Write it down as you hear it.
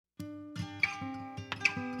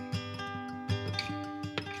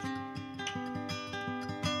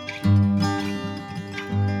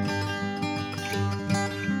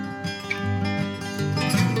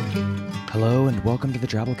and welcome to the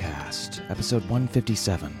Drabblecast, episode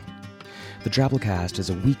 157. The Drabblecast is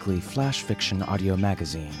a weekly flash fiction audio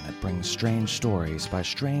magazine that brings strange stories by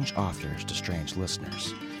strange authors to strange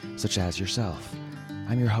listeners, such as yourself.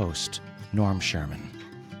 I'm your host, Norm Sherman.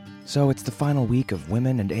 So it's the final week of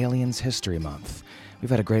Women and Aliens History Month. We've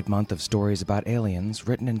had a great month of stories about aliens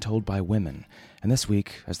written and told by women, and this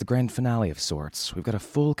week, as the grand finale of sorts, we've got a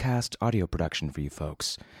full cast audio production for you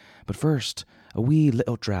folks. But first, a wee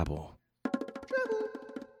little drabble.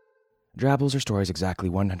 Drabbles are stories exactly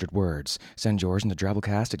 100 words. Send yours into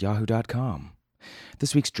drabblecast@yahoo.com.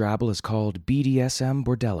 This week's drabble is called BDSM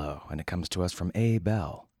Bordello, and it comes to us from A.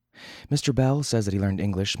 Bell. Mr. Bell says that he learned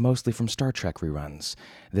English mostly from Star Trek reruns.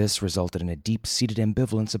 This resulted in a deep-seated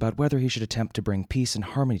ambivalence about whether he should attempt to bring peace and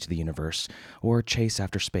harmony to the universe or chase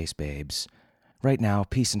after space babes. Right now,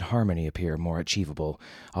 peace and harmony appear more achievable,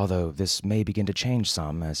 although this may begin to change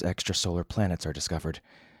some as extrasolar planets are discovered.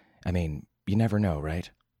 I mean, you never know,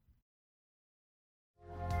 right?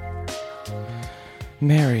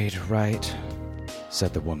 "Married, right?"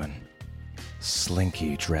 said the woman.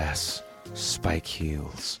 "Slinky dress, spike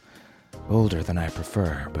heels. Older than I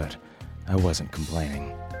prefer, but I wasn't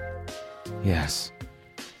complaining." "Yes.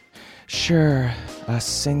 Sure, a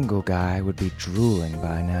single guy would be drooling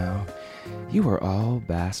by now. You are all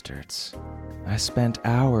bastards. I spent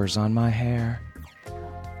hours on my hair."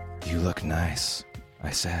 "You look nice,"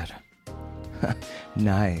 I said.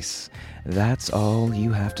 "Nice. That's all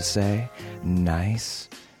you have to say? Nice?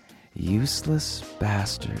 Useless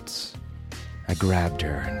bastards." I grabbed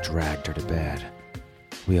her and dragged her to bed.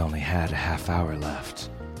 We only had a half hour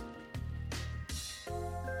left.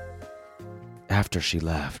 After she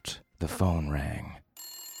left, the phone rang.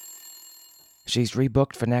 "She's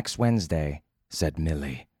rebooked for next Wednesday," said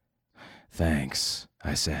Millie. "Thanks,"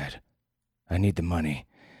 I said. "I need the money.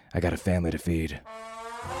 I got a family to feed."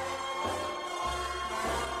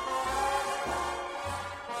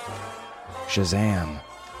 Shazam!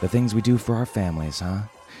 The things we do for our families, huh?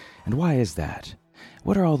 And why is that?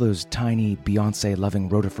 What are all those tiny, Beyoncé-loving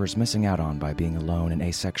rotifers missing out on by being alone and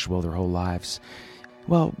asexual their whole lives?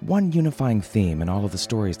 Well, one unifying theme in all of the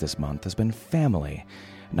stories this month has been family.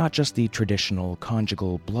 Not just the traditional,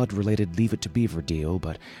 conjugal, blood-related Leave-It-to-Beaver deal,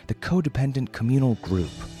 but the codependent communal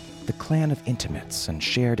group, the clan of intimates and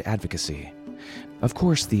shared advocacy. Of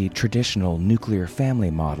course, the traditional nuclear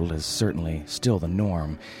family model is certainly still the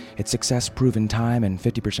norm. Its success proven time and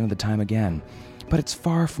 50% of the time again. But it's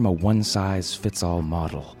far from a one-size-fits-all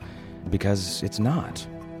model, because it's not.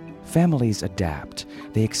 Families adapt,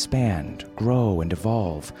 they expand, grow, and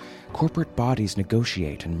evolve. Corporate bodies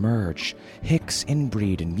negotiate and merge. Hicks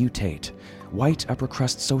inbreed and mutate. White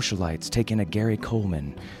upper-crust socialites take in a Gary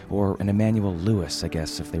Coleman, or an Emmanuel Lewis, I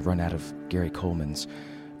guess, if they run out of Gary Colemans,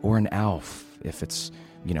 or an Alf, if it's,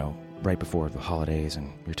 right before the holidays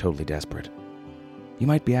and you're totally desperate. You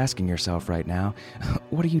might be asking yourself right now,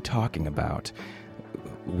 what are you talking about,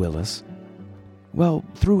 Willis? Well,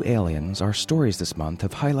 through Aliens, our stories this month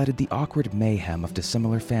have highlighted the awkward mayhem of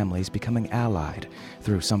dissimilar families becoming allied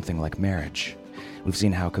through something like marriage. We've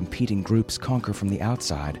seen how competing groups conquer from the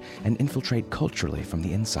outside and infiltrate culturally from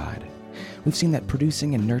the inside. We've seen that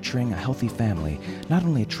producing and nurturing a healthy family not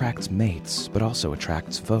only attracts mates, but also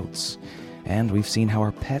attracts votes. And we've seen how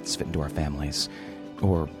our pets fit into our families,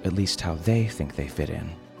 or at least how they think they fit in.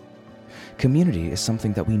 Community is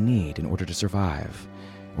something that we need in order to survive.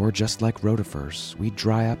 Or just like rotifers, we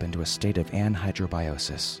dry up into a state of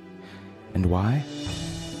anhydrobiosis. And why?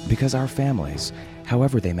 Because our families,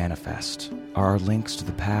 however they manifest, are our links to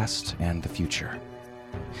the past and the future.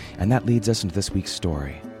 And that leads us into this week's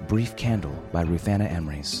story, Brief Candle by Ruthanna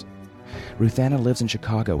Emrys. Ruthanna lives in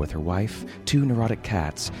Chicago with her wife, 2 neurotic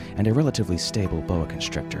cats, and a relatively stable boa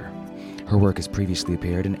constrictor. Her work has previously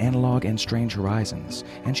appeared in Analog and Strange Horizons,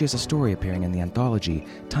 and she has a story appearing in the anthology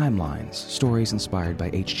Timelines, Stories Inspired by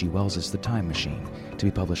H.G. Wells' The Time Machine, to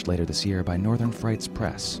be published later this year by Northern Frights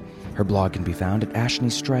Press. Her blog can be found at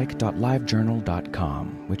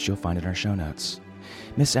ashneystrike.livejournal.com, which you'll find in our show notes.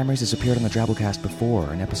 Miss Emrys has appeared on the Drabblecast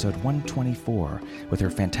before in episode 124 with her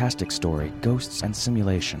fantastic story, Ghosts and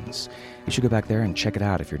Simulations. You should go back there and check it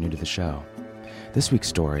out if you're new to the show. This week's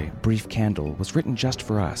story, Brief Candle, was written just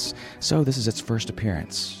for us, so this is its first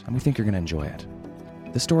appearance, and we think you're going to enjoy it.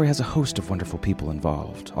 The story has a host of wonderful people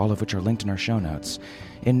involved, all of which are linked in our show notes.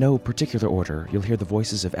 In no particular order, you'll hear the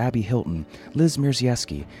voices of Abby Hilton, Liz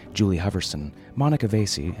Mierzieski, Julie Hoverson, Monica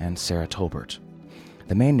Vasey, and Sarah Tolbert.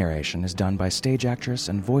 The main narration is done by stage actress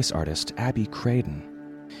and voice artist Abby Craden.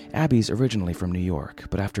 Abby's originally from New York,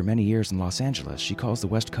 but after many years in Los Angeles, she calls the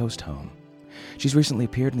West Coast home. She's recently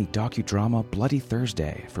appeared in the docudrama Bloody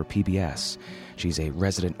Thursday for PBS. She's a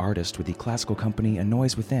resident artist with the classical company A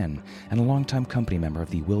Noise Within and a longtime company member of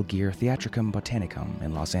the Will Geer Theatricum Botanicum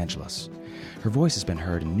in Los Angeles. Her voice has been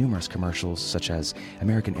heard in numerous commercials such as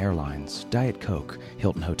American Airlines, Diet Coke,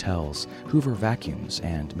 Hilton Hotels, Hoover Vacuums,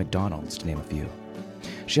 and McDonald's, to name a few.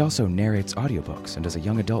 She also narrates audiobooks and does a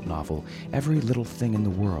young adult novel, Every Little Thing in the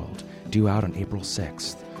World, due out on April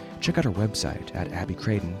 6th. Check out her website at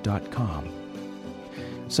abbycraden.com.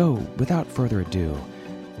 So, without further ado,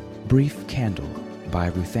 Brief Candle by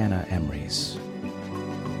Ruthanna Emrys.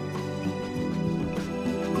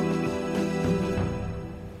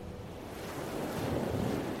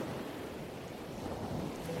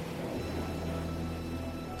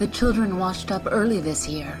 The children washed up early this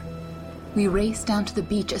year. We raced down to the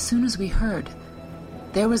beach as soon as we heard.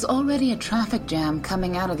 There was already a traffic jam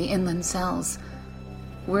coming out of the inland cells.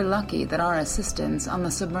 We're lucky that our assistance on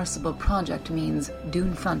the submersible project means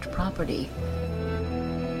dune-front property.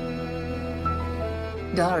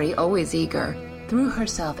 Dari, always eager, threw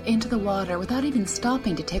herself into the water without even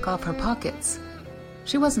stopping to take off her pockets.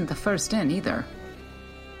 She wasn't the first in, either.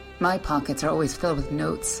 My pockets are always filled with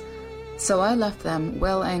notes, so I left them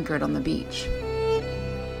well anchored on the beach.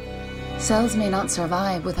 Cells may not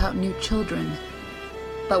survive without new children,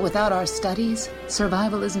 but without our studies,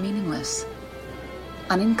 survival is meaningless.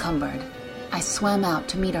 Unencumbered, I swam out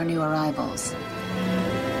to meet our new arrivals.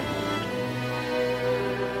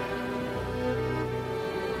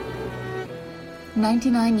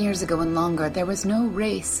 "99 years ago and longer, there was no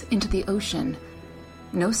race into the ocean,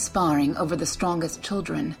 no sparring over the strongest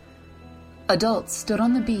children. Adults stood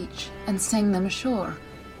on the beach and sang them ashore,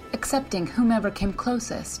 accepting whomever came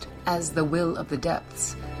closest as the will of the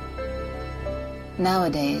depths.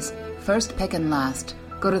 Nowadays, first pick and last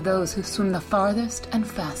go to those who swim the farthest and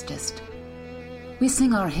fastest. We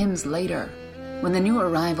sing our hymns later, when the new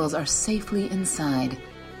arrivals are safely inside,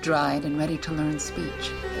 dried and ready to learn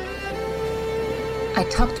speech. I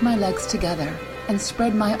tucked my legs together and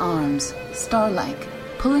spread my arms, star-like,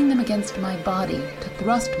 pulling them against my body to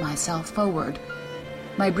thrust myself forward.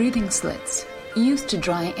 My breathing slits, used to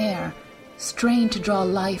dry air, strained to draw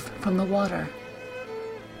life from the water.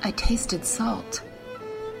 I tasted salt.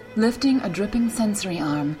 Lifting a dripping sensory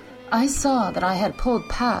arm, I saw that I had pulled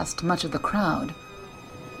past much of the crowd.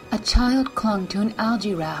 A child clung to an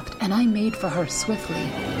algae raft, and I made for her swiftly.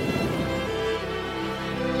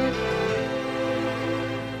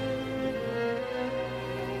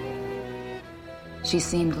 She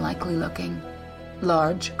seemed likely looking.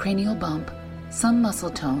 Large cranial bump, some muscle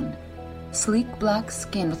tone, sleek black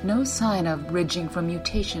skin with no sign of ridging from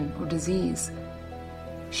mutation or disease.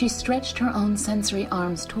 She stretched her own sensory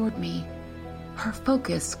arms toward me, her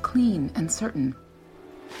focus clean and certain.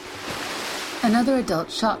 Another adult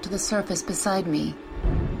shot to the surface beside me.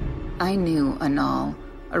 I knew Anal,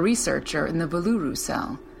 a researcher in the Veluru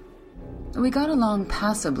cell. We got along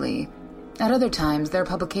passably. At other times, their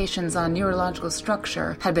publications on neurological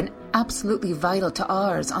structure had been absolutely vital to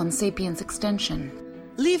ours on Sapiens Extension.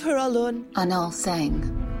 "Leave her alone," Anal sang.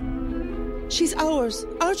 "She's ours,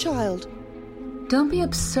 our child." "Don't be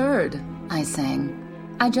absurd," I sang.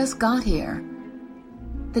 "I just got here."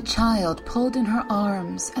 The child pulled in her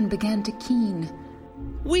arms and began to keen.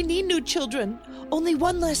 "We need new children. Only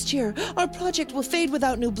one last year. Our project will fade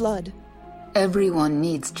without new blood." Everyone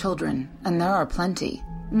needs children, and there are plenty.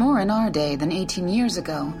 More in our day than 18 years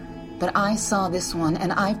ago. But I saw this one,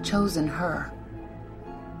 and I've chosen her.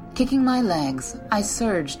 Kicking my legs, I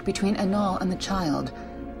surged between Anal and the child,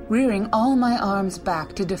 rearing all my arms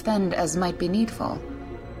back to defend as might be needful.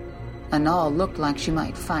 Anal looked like she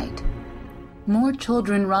might fight. More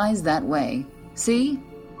children rise that way. See?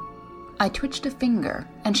 I twitched a finger,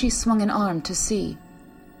 and she swung an arm to see.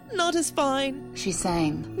 "Not as fine," she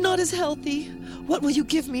sang. "Not as healthy. What will you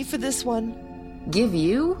give me for this one?" Give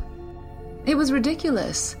you? It was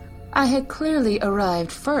ridiculous. I had clearly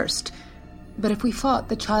arrived first, but if we fought,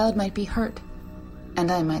 the child might be hurt,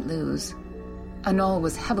 and I might lose. Anal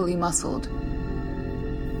was heavily muscled.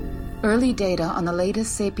 Early data on the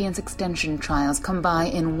latest Sapiens Extension trials come by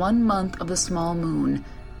in 1 month of the small moon,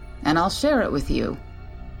 and I'll share it with you.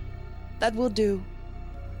 "That will do."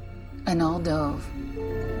 Anal dove.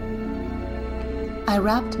 I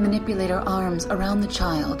wrapped manipulator arms around the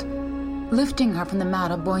child, lifting her from the mat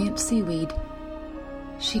of buoyant seaweed.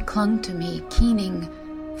 She clung to me, keening,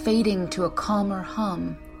 fading to a calmer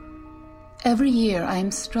hum. Every year I am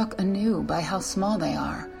struck anew by how small they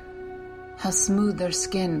are, how smooth their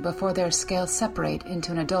skin before their scales separate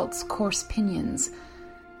into an adult's coarse pinions.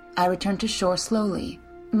 I returned to shore slowly,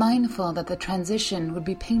 mindful that the transition would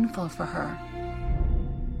be painful for her.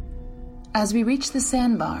 As we reached the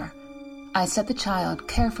sandbar, I set the child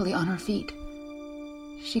carefully on her feet.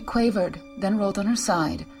 She quavered, then rolled on her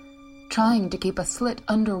side, trying to keep a slit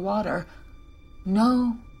underwater.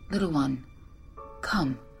 "No, little one.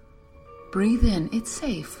 Come. Breathe in, it's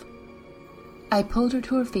safe." I pulled her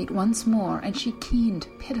to her feet once more, and she keened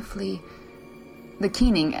pitifully. The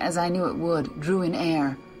keening, as I knew it would, drew in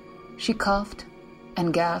air. She coughed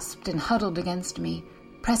and gasped and huddled against me,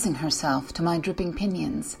 pressing herself to my dripping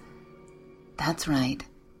pinions. "That's right.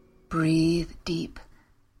 Breathe deep.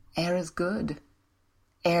 Air is good.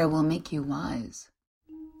 Air will make you wise."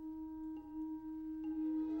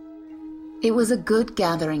 It was a good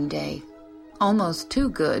gathering day, almost too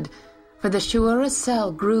good, for the Shuara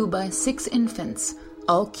cell grew by 6 infants,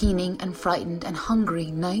 all keening and frightened and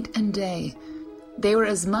hungry night and day. They were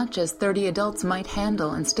as much as 30 adults might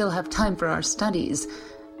handle and still have time for our studies,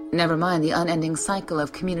 never mind the unending cycle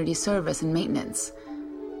of community service and maintenance.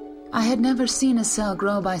 I had never seen a cell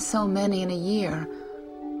grow by so many in a year.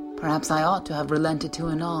 Perhaps I ought to have relented to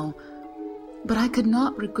Anal, but I could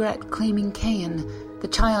not regret claiming Cain, the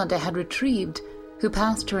child I had retrieved, who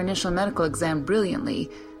passed her initial medical exam brilliantly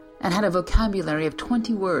and had a vocabulary of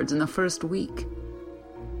 20 words in the first week.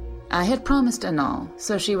 I had promised Anal,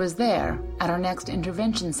 so she was there at our next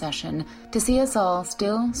intervention session to see us all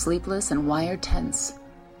still sleepless and wired tense.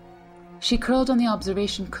 She curled on the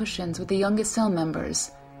observation cushions with the youngest cell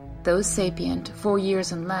members, those sapient, 4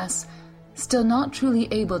 years and less, still not truly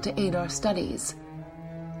able to aid our studies.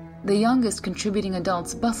 The youngest contributing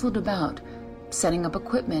adults bustled about, setting up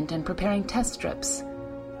equipment and preparing test strips.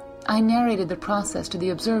 I narrated the process to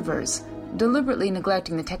the observers, deliberately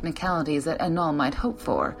neglecting the technicalities that Anal might hope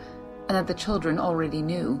for, and that the children already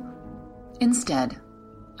knew. Instead,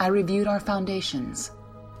 I reviewed our foundations.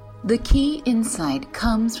 The key insight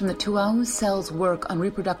comes from the Tuau cell's work on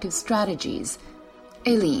reproductive strategies.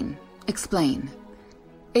 Aileen, explain.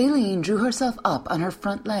 Aileen drew herself up on her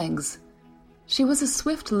front legs. She was a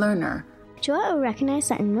swift learner. Tuau recognized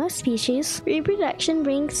that in most species, reproduction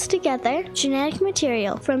brings together genetic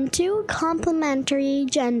material from 2 complementary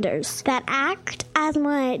genders that act as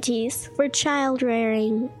moieties for child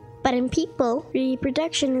rearing. But in people,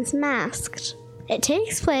 reproduction is masked. It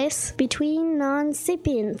takes place between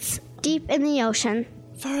non-sapients, deep in the ocean.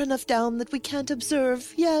 Far enough down that we can't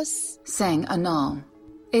observe, yes, sang Anal.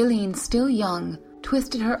 Aileen, still young,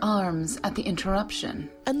 twisted her arms at the interruption.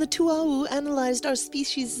 And the Tuau analyzed our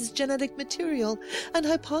species' genetic material and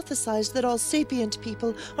hypothesized that all sapient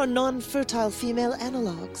people are non-fertile female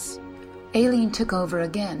analogs. Aileen took over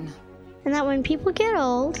again. And that when people get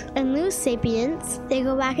old and lose sapience, they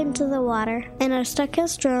go back into the water and are stuck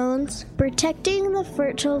as drones, protecting the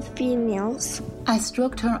fertile females. I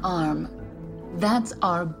stroked her arm. That's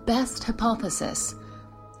our best hypothesis.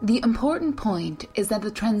 The important point is that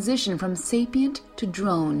the transition from sapient to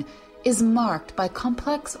drone is marked by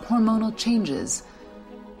complex hormonal changes.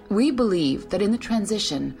 We believe that in the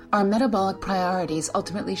transition, our metabolic priorities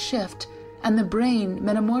ultimately shift, and the brain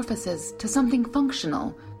metamorphoses to something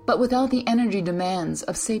functional, but without the energy demands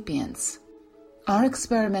of sapience. Our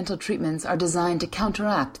experimental treatments are designed to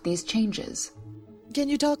counteract these changes. Can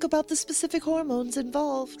you talk about the specific hormones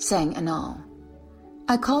involved? Sang Anal.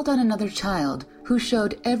 I called on another child who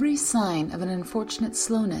showed every sign of an unfortunate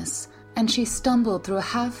slowness, and she stumbled through a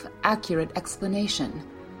half-accurate explanation.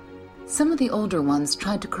 Some of the older ones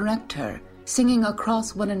tried to correct her, singing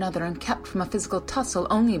across one another and kept from a physical tussle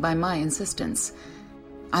only by my insistence.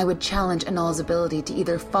 I would challenge Anal's ability to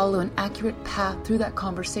either follow an accurate path through that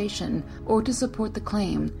conversation or to support the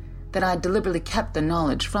claim that I deliberately kept the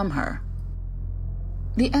knowledge from her.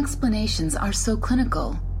 The explanations are so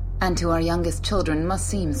clinical, and to our youngest children must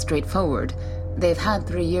seem straightforward. They've had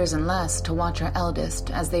 3 years and less to watch our eldest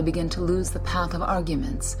as they begin to lose the path of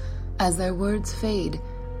arguments, as their words fade,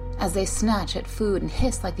 as they snatch at food and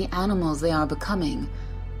hiss like the animals they are becoming.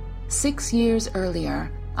 6 years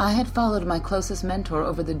earlier, I had followed my closest mentor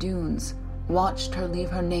over the dunes, watched her leave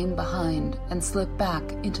her name behind and slip back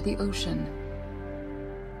into the ocean.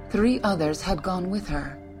 3 others had gone with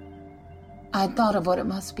her. I'd thought of what it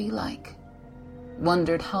must be like,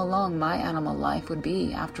 wondered how long my animal life would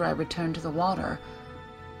be after I returned to the water.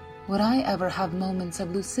 Would I ever have moments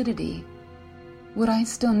of lucidity? Would I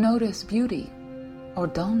still notice beauty or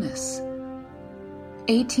dullness?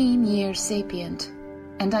 18 years sapient,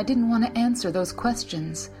 and I didn't want to answer those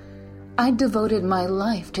questions. I devoted my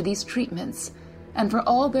life to these treatments, and for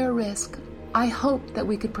all their risk, I hoped that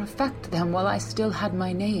we could perfect them while I still had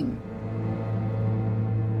my name.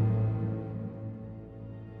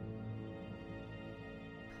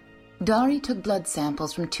 Dari took blood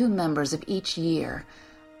samples from 2 members of each year.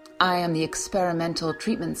 I am the experimental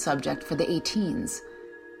treatment subject for the 18s.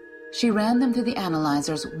 She ran them through the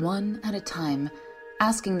analyzers one at a time,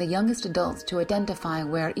 asking the youngest adults to identify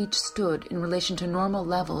where each stood in relation to normal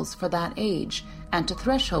levels for that age and to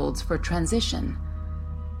thresholds for transition.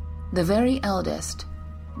 The very eldest,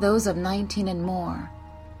 those of 19 and more,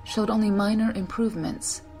 showed only minor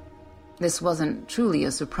improvements. This wasn't truly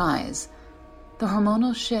a surprise. The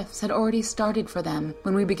hormonal shifts had already started for them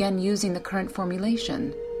when we began using the current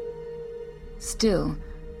formulation. Still,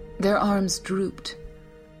 their arms drooped.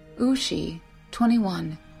 Ushi,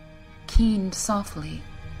 21, keened softly.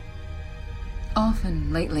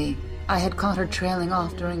 Often, lately, I had caught her trailing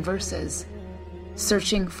off during verses,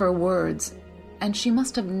 searching for words, and she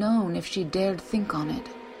must have known if she dared think on it.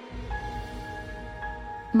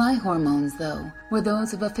 My hormones, though, were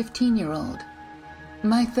those of a 15-year-old.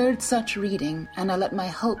 My third such reading, and I let my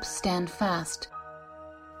hopes stand fast.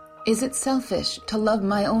 Is it selfish to love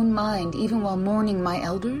my own mind even while mourning my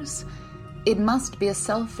elders? It must be a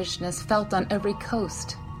selfishness felt on every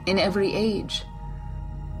coast, in every age.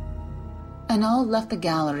 Anal left the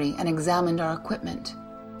gallery and examined our equipment.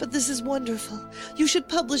 But this is wonderful. You should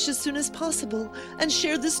publish as soon as possible and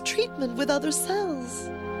share this treatment with other cells.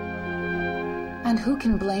 And who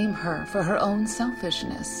can blame her for her own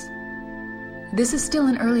selfishness? This is still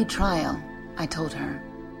an early trial, I told her.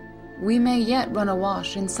 We may yet run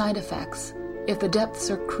awash in side effects, if the depths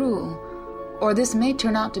are cruel, or this may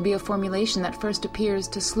turn out to be a formulation that first appears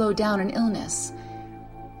to slow down an illness,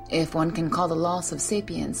 if one can call the loss of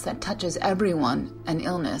sapience that touches everyone an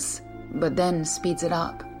illness, but then speeds it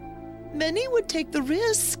up. Many would take the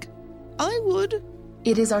risk. I would.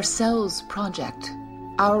 It is our cell's project,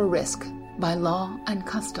 our risk, by law and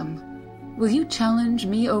custom. Will you challenge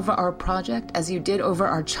me over our project as you did over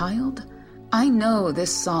our child? I know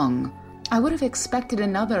this song. I would have expected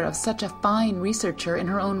another of such a fine researcher in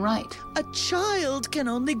her own right. A child can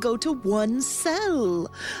only go to one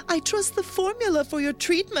cell. I trust the formula for your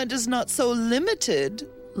treatment is not so limited.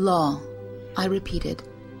 Law, I repeated,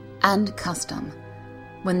 and custom.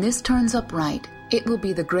 When this turns up right, it will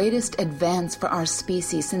be the greatest advance for our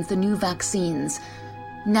species since the new vaccines.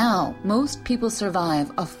 Now, most people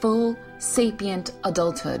survive a full, sapient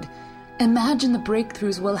adulthood. Imagine the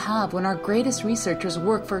breakthroughs we'll have when our greatest researchers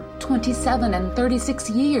work for 27 and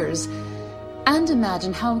 36 years. And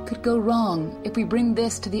imagine how it could go wrong if we bring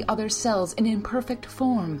this to the other cells in imperfect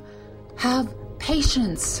form. Have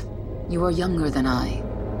patience. You are younger than I.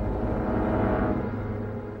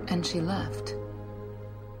 And she left.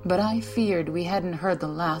 But I feared we hadn't heard the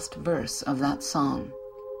last verse of that song.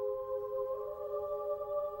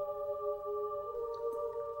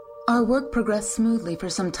 Our work progressed smoothly for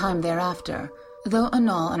some time thereafter, though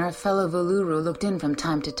Anal and our fellow Voluru looked in from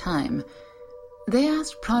time to time. They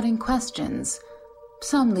asked prodding questions,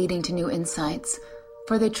 some leading to new insights,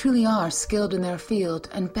 for they truly are skilled in their field,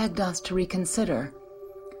 and begged us to reconsider.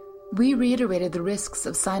 We reiterated the risks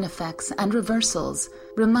of side effects and reversals,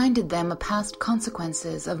 reminded them of past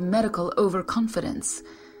consequences of medical overconfidence.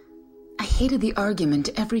 I hated the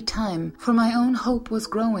argument every time, for my own hope was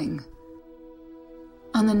growing.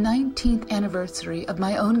 On the 19th anniversary of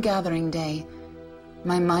my own gathering day,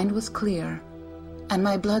 my mind was clear, and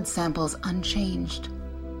my blood samples unchanged.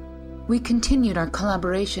 We continued our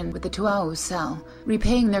collaboration with the Tuau cell,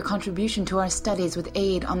 repaying their contribution to our studies with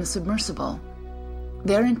aid on the submersible.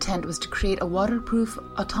 Their intent was to create a waterproof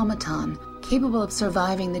automaton capable of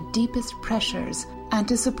surviving the deepest pressures and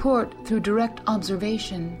to support, through direct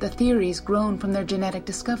observation, the theories grown from their genetic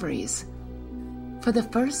discoveries. For the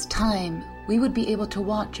first time, we would be able to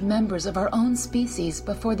watch members of our own species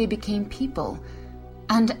before they became people,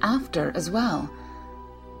 and after as well.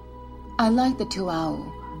 I liked the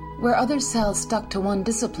Tuau. Where other cells stuck to one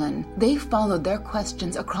discipline, they followed their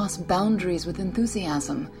questions across boundaries with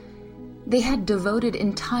enthusiasm. They had devoted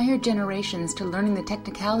entire generations to learning the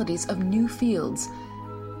technicalities of new fields.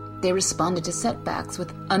 They responded to setbacks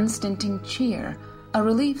with unstinting cheer, a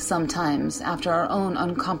relief sometimes after our own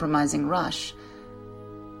uncompromising rush.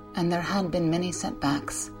 And there had been many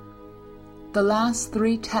setbacks. The last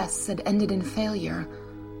 3 tests had ended in failure,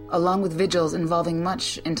 along with vigils involving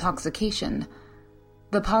much intoxication.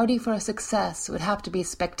 The party for a success would have to be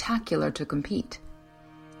spectacular to compete.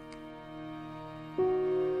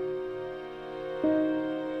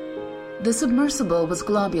 The submersible was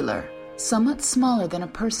globular, somewhat smaller than a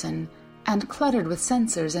person, and cluttered with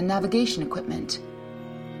sensors and navigation equipment.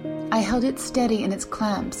 I held it steady in its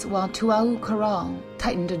clamps while Tuau Karal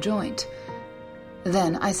tightened a joint.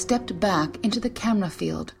 Then I stepped back into the camera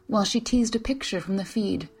field while she teased a picture from the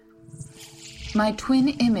feed. My twin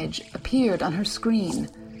image appeared on her screen.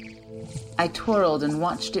 I twirled and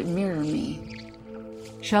watched it mirror me.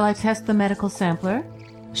 Shall I test the medical sampler?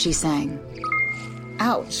 She sang.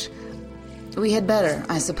 Ouch. We had better,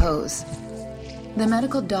 I suppose. The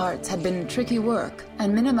medical darts had been tricky work,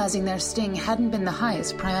 and minimizing their sting hadn't been the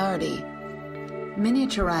highest priority.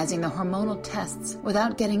 Miniaturizing the hormonal tests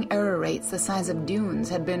without getting error rates the size of dunes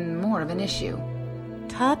had been more of an issue.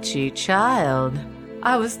 Touchy child.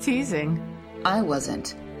 I was teasing. I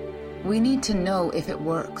wasn't. We need to know if it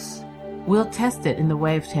works. We'll test it in the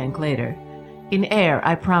wave tank later. In air,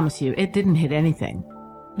 I promise you, it didn't hit anything.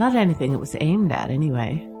 Not anything it was aimed at,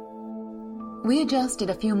 anyway. We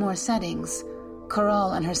adjusted a few more settings.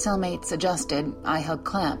 Coral and her cellmates adjusted. I held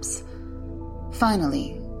clamps.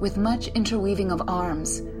 Finally, with much interweaving of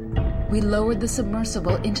arms, we lowered the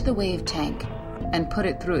submersible into the wave tank and put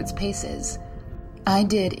it through its paces. I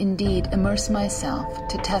did indeed immerse myself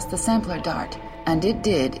to test the sampler dart, and it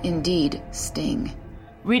did indeed sting.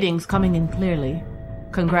 Readings coming in clearly.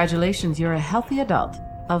 Congratulations, you're a healthy adult.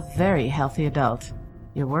 A very healthy adult.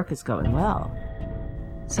 Your work is going well.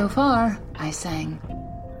 So far, I sang.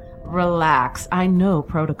 Relax, I know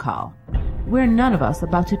protocol. We're none of us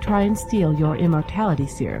about to try and steal your immortality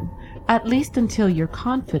serum, at least until you're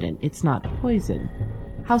confident it's not poison.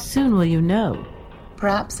 How soon will you know?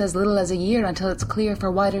 Perhaps as little as a year until it's clear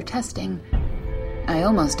for wider testing. I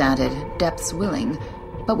almost added, depths willing,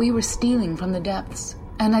 but we were stealing from the depths,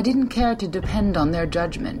 and I didn't care to depend on their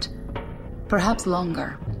judgment. Perhaps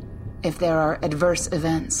longer, if there are adverse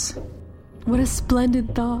events. What a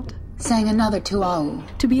splendid thought. Sang another Tuau.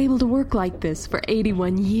 To be able to work like this for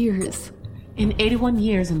 81 years. In 81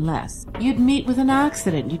 years and less, you'd meet with an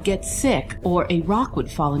accident, you'd get sick, or a rock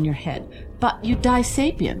would fall on your head, but you'd die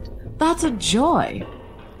sapient. That's a joy.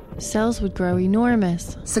 Cells would grow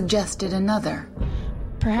enormous. Suggested another.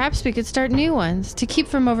 Perhaps we could start new ones to keep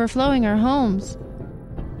from overflowing our homes.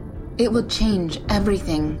 It would change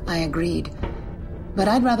everything, I agreed. But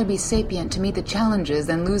I'd rather be sapient to meet the challenges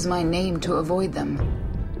than lose my name to avoid them.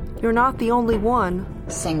 You're not the only one,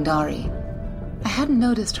 sang Dari. I hadn't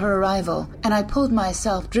noticed her arrival, and I pulled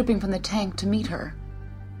myself dripping from the tank to meet her.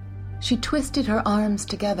 She twisted her arms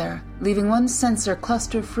together, leaving one sensor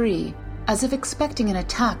cluster free, as if expecting an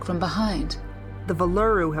attack from behind. The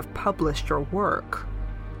Valuru have published your work.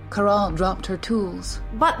 Coral dropped her tools.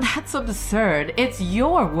 But that's absurd. It's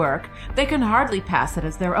your work. They can hardly pass it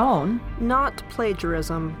as their own. Not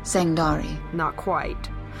plagiarism, sang Dari. Not quite.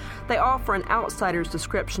 They offer an outsider's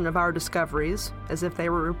description of our discoveries, as if they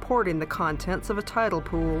were reporting the contents of a tidal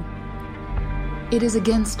pool. It is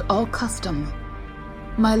against all custom.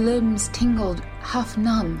 My limbs tingled, half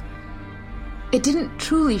numb. It didn't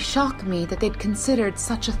truly shock me that they'd considered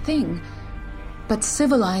such a thing, but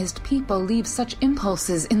civilized people leave such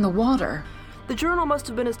impulses in the water. The journal must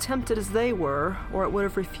have been as tempted as they were, or it would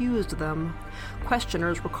have refused them.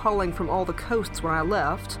 Questioners were calling from all the coasts when I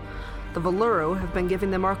left. The Valuru have been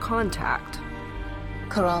giving them our contact.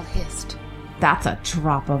 Coral hissed. That's a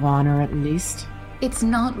drop of honor, at least. It's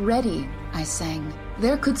not ready, I sang.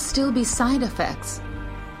 There could still be side effects.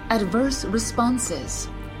 Adverse responses.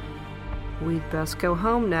 We'd best go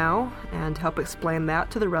home now and help explain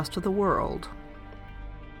that to the rest of the world.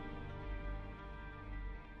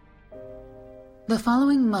 The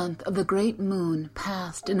following month of the great moon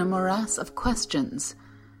passed in a morass of questions.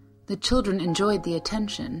 The children enjoyed the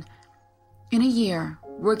attention. In a year,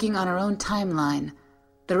 working on our own timeline,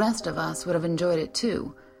 the rest of us would have enjoyed it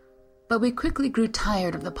too, but we quickly grew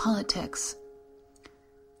tired of the politics.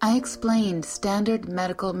 I explained standard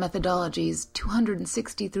medical methodologies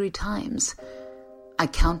 263 times. I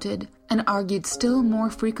counted and argued still more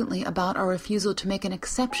frequently about our refusal to make an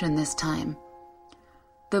exception this time.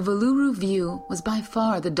 The Valuru view was by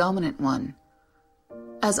far the dominant one.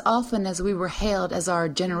 As often as we were hailed as our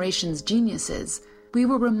generation's geniuses, we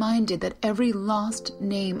were reminded that every lost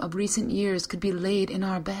name of recent years could be laid in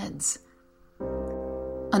our beds.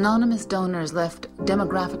 Anonymous donors left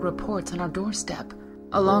demographic reports on our doorstep,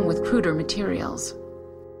 along with cruder materials.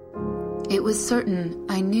 It was certain,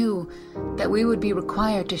 I knew, that we would be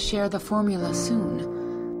required to share the formula soon.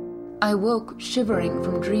 I woke shivering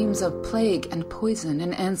from dreams of plague and poison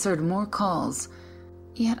and answered more calls.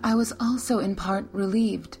 Yet I was also in part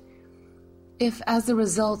relieved. If, as the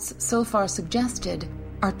results so far suggested,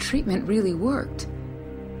 our treatment really worked,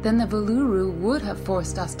 then the Valuru would have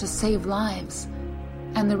forced us to save lives,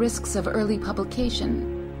 and the risks of early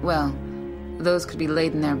publication, well, those could be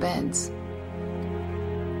laid in their beds.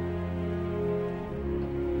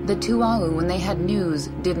 The Tuau, when they had news,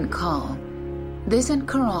 didn't call. They sent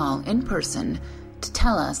Coral in person to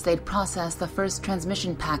tell us they'd processed the first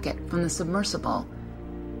transmission packet from the submersible.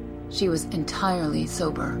 She was entirely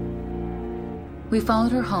sober. We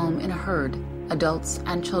followed her home in a herd, adults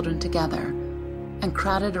and children together, and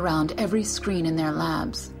crowded around every screen in their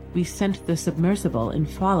labs. We sent the submersible in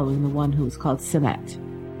following the one who was called Semet,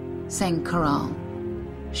 sang Karal.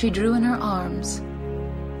 She drew in her arms.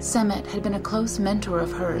 Semet had been a close mentor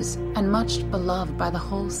of hers and much beloved by the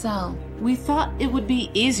whole cell. We thought it would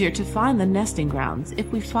be easier to find the nesting grounds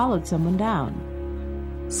if we followed someone down.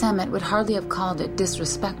 Semet would hardly have called it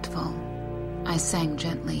disrespectful, I sang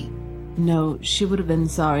gently. No, she would have been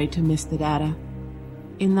sorry to miss the data.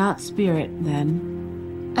 In that spirit,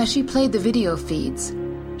 then. As she played the video feeds,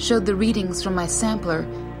 showed the readings from my sampler,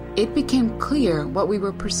 it became clear what we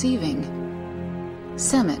were perceiving.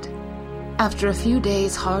 Semet, after a few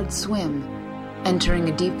days' hard swim, entering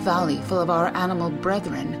a deep valley full of our animal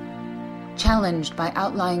brethren, challenged by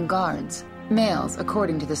outlying guards, males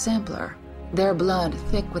according to the sampler, their blood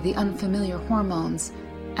thick with the unfamiliar hormones,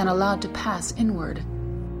 and allowed to pass inward.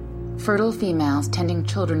 Fertile females tending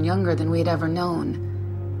children younger than we had ever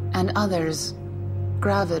known, and others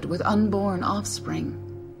gravid with unborn offspring.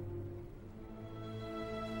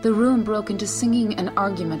 The room broke into singing and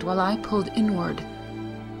argument while I pulled inward.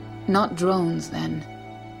 Not drones, then.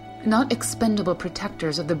 Not expendable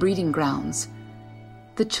protectors of the breeding grounds.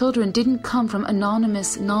 The children didn't come from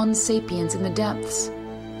anonymous non-sapiens in the depths.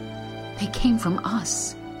 They came from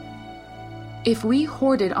us. If we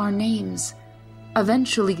hoarded our names,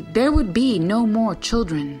 eventually there would be no more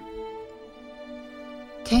children.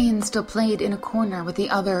 Cain still played in a corner with the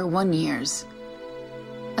other 1-years.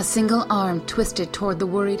 A single arm twisted toward the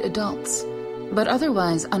worried adults, but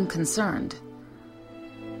otherwise unconcerned.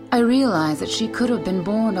 I realized that she could have been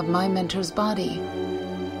born of my mentor's body.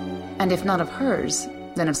 And if not of hers,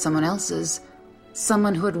 then of someone else's,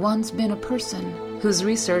 someone who had once been a person, whose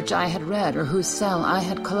research I had read or whose cell I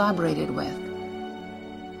had collaborated with.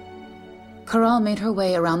 Karal made her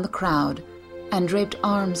way around the crowd and draped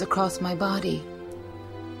arms across my body.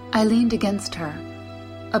 I leaned against her,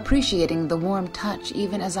 appreciating the warm touch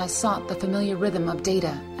even as I sought the familiar rhythm of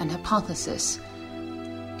data and hypothesis.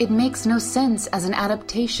 It makes no sense as an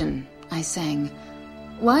adaptation, I sang.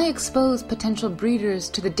 Why expose potential breeders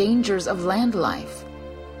to the dangers of land life?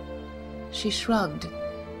 She shrugged,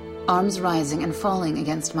 arms rising and falling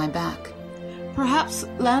against my back. Perhaps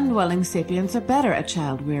land-dwelling sapiens are better at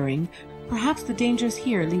child-rearing. Perhaps the dangers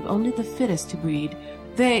here leave only the fittest to breed.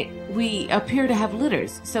 We appear to have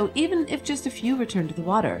litters, so even if just a few return to the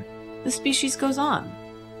water, the species goes on.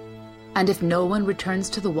 And if no one returns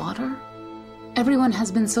to the water? Everyone has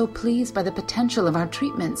been so pleased by the potential of our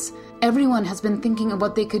treatments. Everyone has been thinking of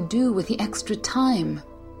what they could do with the extra time.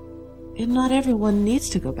 And not everyone needs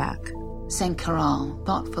to go back, sang Karal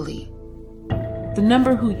thoughtfully. The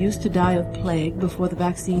number who used to die of plague before the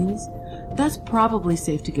vaccines, that's probably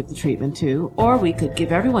safe to give the treatment to, or we could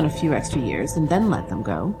give everyone a few extra years and then let them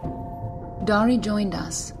go. Dari joined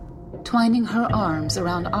us, twining her arms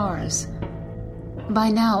around ours. By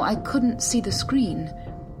now, I couldn't see the screen.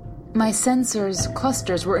 My sensors'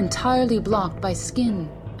 clusters were entirely blocked by skin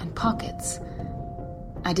and pockets.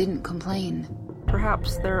 I didn't complain.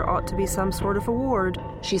 Perhaps there ought to be some sort of award,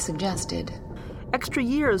 she suggested. Extra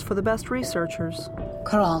years for the best researchers,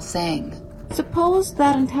 Karal sang. Suppose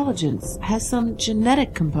that intelligence has some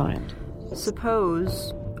genetic component.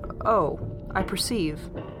 Suppose... Oh, I perceive.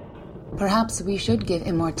 Perhaps we should give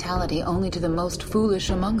immortality only to the most foolish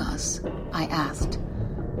among us, I asked.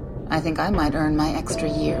 I think I might earn my extra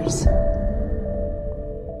years.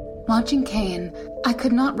 Watching Cain, I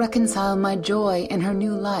could not reconcile my joy in her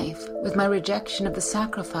new life with my rejection of the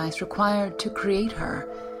sacrifice required to create her.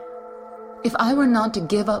 If I were not to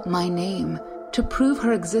give up my name, to prove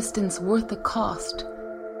her existence worth the cost,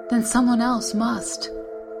 then someone else must.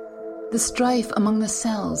 The strife among the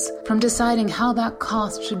cells, from deciding how that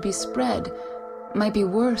cost should be spread, might be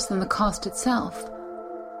worse than the cost itself.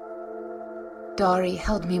 Dari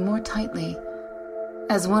held me more tightly,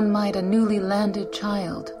 as one might a newly landed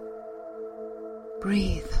child.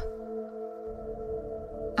 Breathe.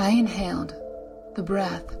 I inhaled, the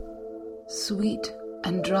breath, sweet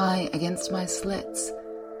and dry against my slits,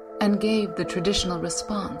 and gave the traditional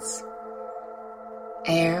response.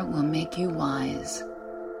 Air will make you wise.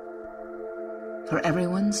 For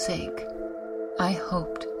everyone's sake, I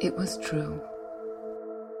hoped it was true.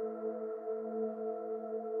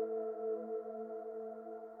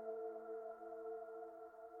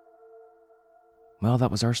 Well,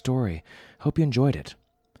 that was our story. Hope you enjoyed it.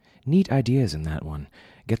 Neat ideas in that one.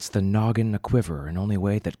 Gets the noggin a quiver in only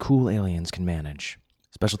way that cool aliens can manage.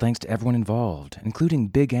 Special thanks to everyone involved, including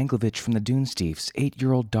Big Anklovich from the Dunesteef's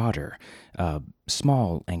 8-year-old daughter,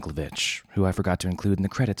 Small Anklovich, who I forgot to include in the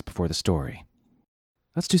credits before the story.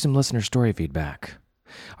 let's do some listener story feedback.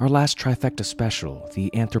 Our last trifecta special,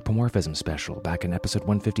 the anthropomorphism special, back in episode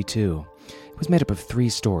 152, was made up of 3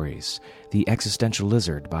 stories. The Existential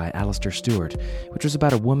Lizard by Alistair Stewart, which was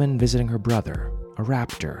about a woman visiting her brother, a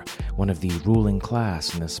raptor, one of the ruling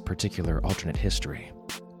class in this particular alternate history.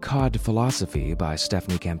 Cod Philosophy by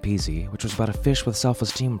Stephanie Campisi, which was about a fish with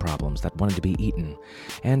self-esteem problems that wanted to be eaten,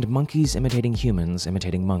 and Monkeys Imitating Humans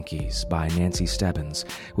Imitating Monkeys by Nancy Stebbins,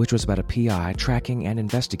 which was about a PI tracking and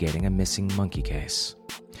investigating a missing monkey case.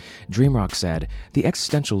 Dreamrock said, "The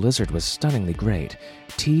Existential Lizard was stunningly great.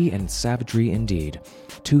 Tea and savagery indeed.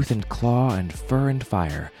 Tooth and claw and fur and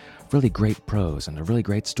fire. Really great prose and a really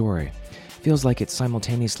great story. Feels like it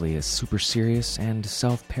simultaneously is super serious and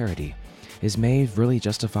self-parody. Is Maeve really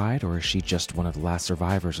justified, or is she just one of the last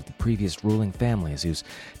survivors of the previous ruling families who's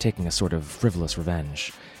taking a sort of frivolous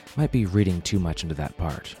revenge? Might be reading too much into that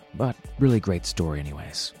part, but really great story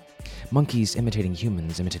anyways. Monkeys Imitating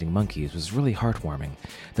Humans Imitating Monkeys was really heartwarming.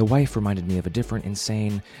 The wife reminded me of a different,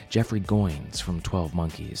 insane Jeffrey Goins from 12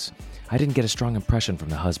 Monkeys. I didn't get a strong impression from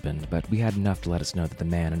the husband, but we had enough to let us know that the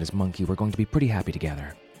man and his monkey were going to be pretty happy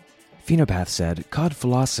together." Phenopath said, "Cod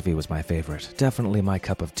Philosophy was my favorite, definitely my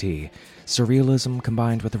cup of tea. Surrealism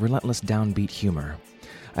combined with a relentless downbeat humor.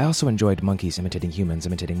 I also enjoyed Monkeys Imitating Humans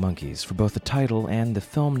Imitating Monkeys for both the title and the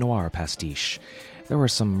film noir pastiche. There were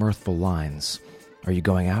some mirthful lines. Are you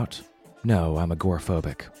going out? No, I'm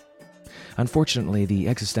agoraphobic." Unfortunately, the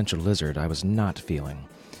Existential Lizard I was not feeling.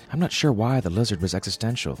 I'm not sure why the lizard was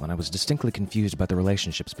existential, and I was distinctly confused about the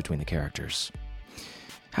relationships between the characters.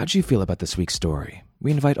 How'd you feel about this week's story? We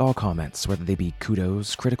invite all comments, whether they be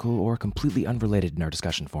kudos, critical, or completely unrelated in our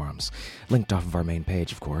discussion forums, linked off of our main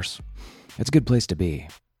page, of course. It's a good place to be.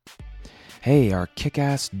 Hey, our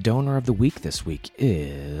kick-ass donor of the week this week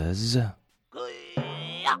is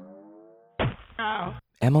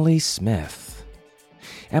Emily Smith.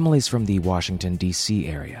 Emily's from the Washington, D.C.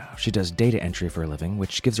 area. She does data entry for a living,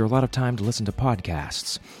 which gives her a lot of time to listen to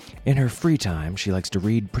podcasts. In her free time, she likes to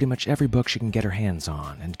read pretty much every book she can get her hands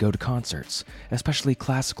on and go to concerts, especially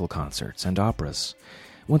classical concerts and operas.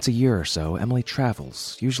 Once a year or so, Emily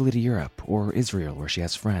travels, usually to Europe or Israel where she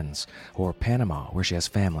has friends, or Panama where she has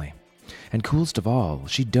family. And coolest of all,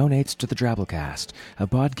 she donates to the Drabblecast, a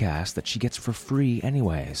podcast that she gets for free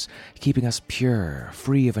anyways, keeping us pure,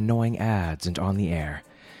 free of annoying ads and on the air.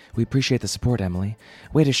 We appreciate the support, Emily.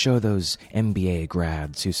 Way to show those MBA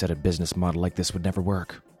grads who said a business model like this would never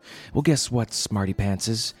work. Well, guess what, smarty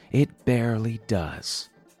pantses? It barely does.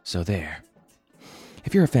 So there.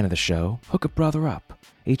 If you're a fan of the show, hook a brother up.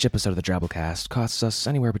 Each episode of the Drabblecast costs us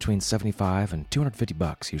anywhere between $75 and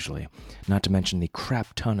 $250 usually, not to mention the crap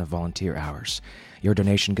ton of volunteer hours. Your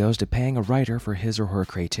donation goes to paying a writer for his or her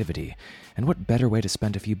creativity, and what better way to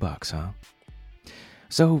spend a few bucks, huh?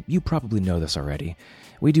 So, you probably know this already.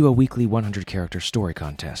 We do a weekly 100-character story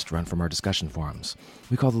contest run from our discussion forums.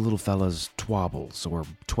 We call the little fellas twabbles or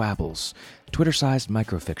twabbles, Twitter-sized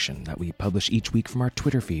microfiction that we publish each week from our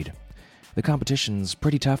Twitter feed. The competition's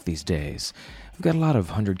pretty tough these days. We've got a lot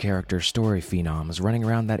of 100-character story phenoms running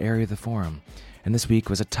around that area of the forum, and this week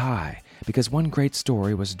was a tie, because one great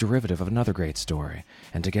story was a derivative of another great story,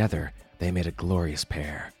 and together they made a glorious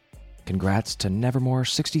pair. Congrats to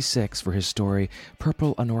Nevermore66 for his story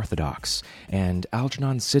Purple Unorthodox, and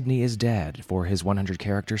Algernon Sidney is Dead for his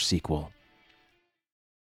 100-character sequel.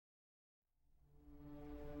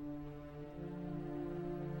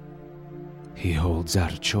 He holds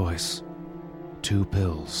out a choice. 2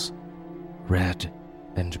 pills, red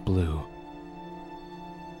and blue.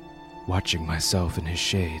 Watching myself in his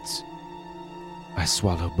shades, I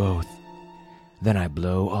swallow both, then I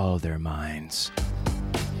blow all their minds.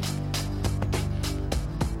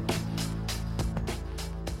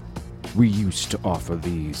 We used to offer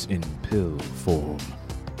these in pill form,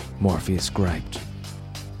 Morpheus griped.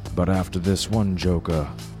 But after this one joker,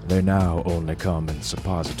 they now only come in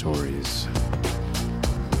suppositories.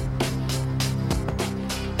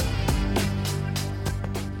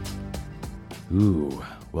 Ooh,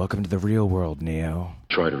 welcome to the real world, Neo.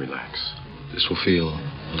 Try to relax. This will feel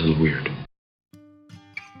a little weird.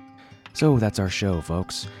 So that's our show,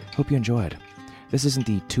 folks. Hope you enjoyed. This isn't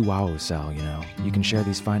the 2-hour cell, you know. You can share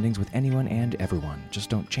these findings with anyone and everyone. Just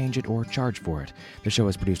don't change it or charge for it. The show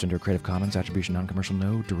is produced under a Creative Commons Attribution Non-Commercial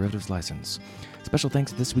No Derivatives License. Special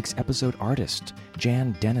thanks to this week's episode artist,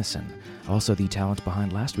 Jan Dennison, also the talent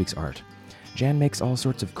behind last week's art. Jan makes all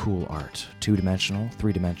sorts of cool art, 2-dimensional,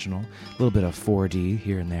 3-dimensional, a little bit of 4D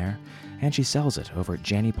here and there, and she sells it over at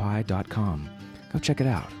jannypie.com. Go check it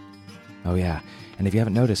out. Oh yeah, and if you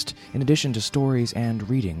haven't noticed, in addition to stories and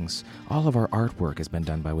readings, all of our artwork has been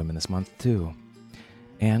done by women this month too.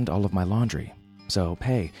 And all of my laundry. So,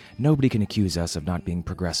 hey, nobody can accuse us of not being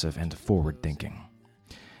progressive and forward-thinking.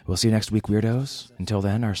 We'll see you next week, weirdos. Until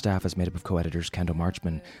then, our staff is made up of co-editors Kendall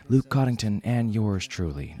Marchman, Luke Coddington, and yours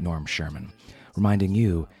truly, Norm Sherman, reminding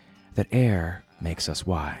you that air makes us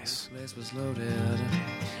wise. The place was loaded,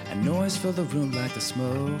 and noise filled the room like the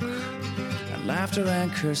smoke, and laughter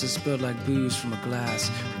and curses spilled like booze from a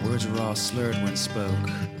glass. Words were all slurred when spoke.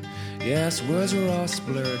 Yes, words were all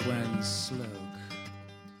blurred when slow.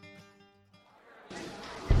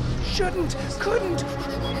 Couldn't.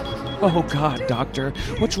 Oh, God, Doctor,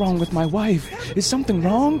 what's wrong with my wife? Is something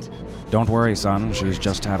wrong? Don't worry, son, she's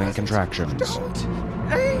just having contractions. Don't.